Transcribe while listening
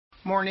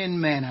Morning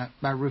Manna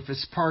by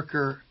Rufus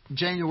Parker,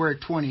 January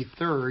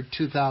 23,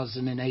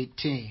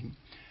 2018.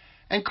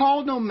 And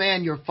call no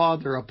man your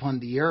father upon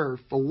the earth,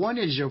 for one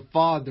is your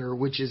Father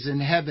which is in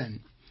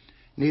heaven.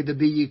 Neither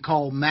be ye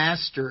called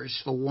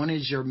masters, for one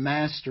is your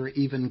master,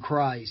 even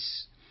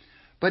Christ.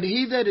 But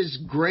he that is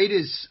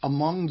greatest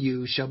among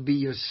you shall be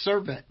your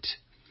servant,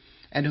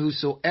 and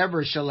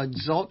whosoever shall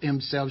exalt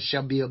himself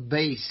shall be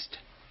abased,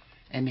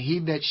 and he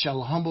that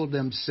shall humble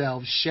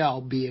themselves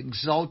shall be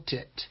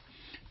exalted.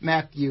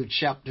 Matthew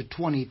chapter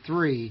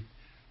 23,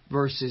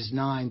 verses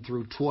 9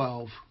 through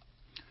 12.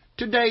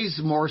 Today's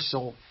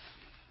morsel.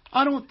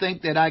 I don't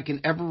think that I can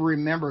ever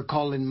remember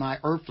calling my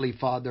earthly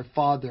father,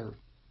 Father.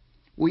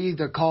 We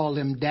either call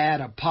him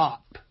Dad or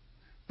Pop,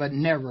 but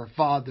never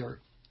Father.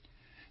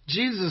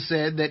 Jesus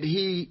said that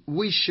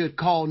we should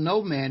call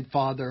no man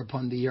Father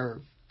upon the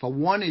earth, for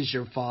one is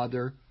your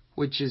Father,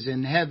 which is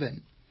in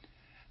heaven.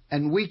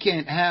 And we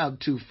can't have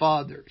two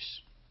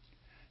fathers.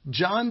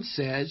 John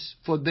says,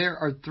 for there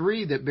are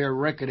three that bear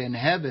record in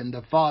heaven,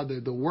 the Father,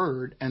 the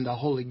Word, and the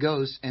Holy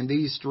Ghost, and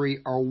these three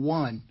are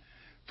one.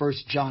 1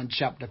 John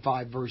chapter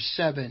 5, verse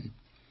 7.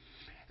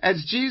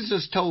 As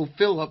Jesus told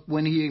Philip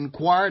when he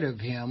inquired of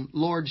him,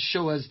 Lord,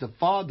 show us the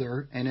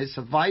Father, and it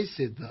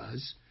sufficeth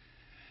us.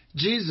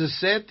 Jesus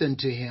said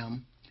unto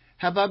him,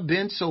 have I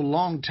been so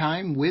long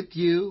time with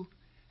you,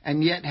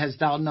 and yet hast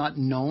thou not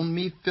known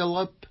me,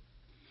 Philip?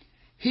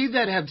 He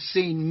that hath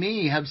seen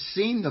me hath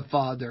seen the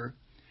Father.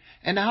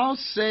 And how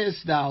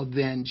sayest thou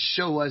then,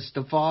 show us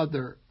the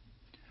Father?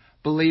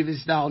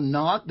 Believest thou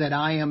not that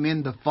I am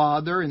in the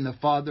Father, and the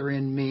Father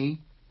in me?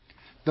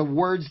 The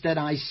words that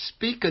I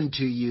speak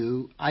unto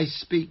you, I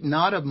speak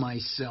not of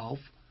myself,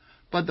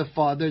 but the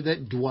Father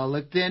that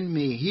dwelleth in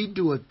me, he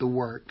doeth the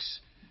works.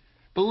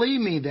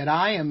 Believe me that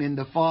I am in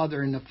the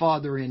Father, and the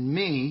Father in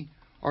me,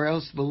 or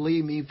else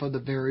believe me for the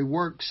very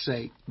work's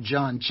sake.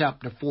 John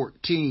chapter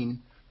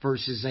 14,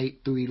 verses 8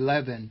 through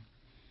 11.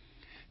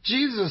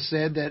 Jesus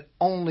said that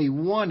only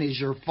one is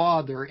your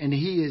Father, and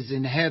he is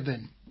in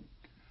heaven.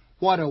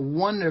 What a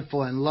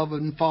wonderful and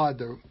loving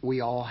Father we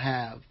all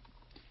have.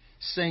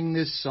 Sing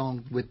this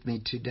song with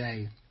me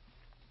today.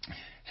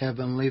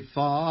 Heavenly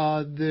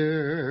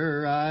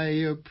Father, I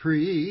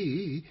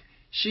appreciate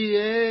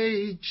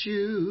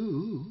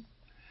you.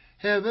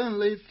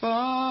 Heavenly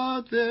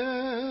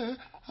Father,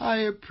 I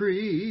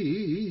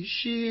appreciate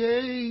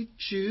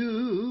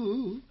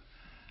you.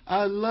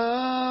 I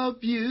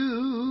love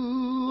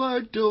you,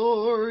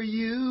 adore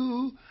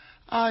you,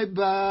 I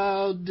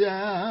bow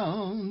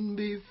down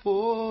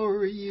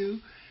before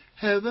you.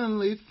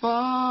 Heavenly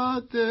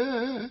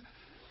Father,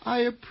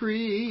 I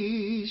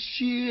appreciate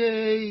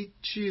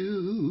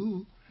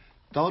you.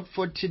 Thought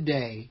for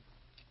today,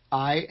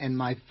 I and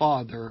my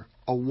Father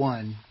are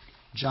one.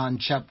 John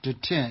chapter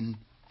 10,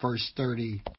 verse 30.